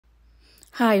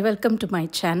Hi, welcome to my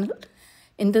channel.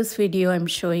 In this video, I'm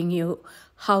showing you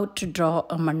how to draw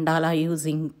a mandala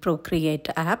using Procreate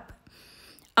app.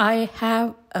 I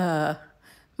have a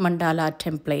mandala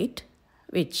template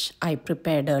which I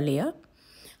prepared earlier.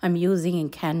 I'm using a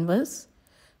canvas,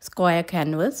 square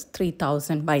canvas,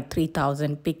 3000 by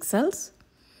 3000 pixels,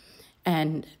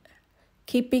 and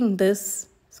keeping this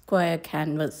square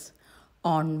canvas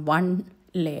on one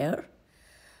layer,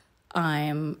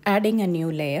 I'm adding a new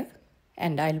layer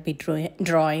and I'll be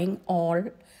drawing all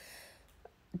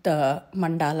the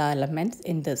mandala elements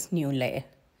in this new layer.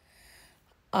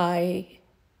 I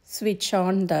switch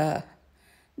on the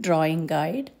drawing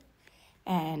guide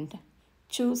and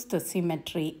choose the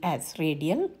symmetry as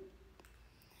radial,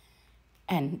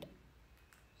 and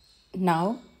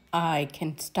now I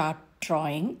can start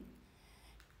drawing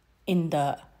in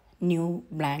the new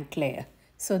blank layer.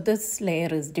 So this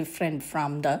layer is different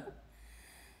from the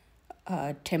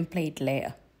template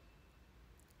layer.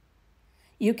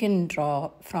 You can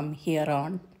draw from here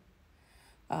on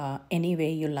any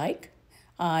way you like.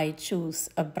 I choose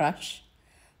a brush,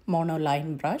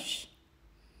 monoline brush,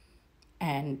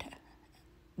 and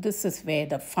this is where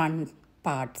the fun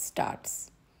part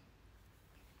starts.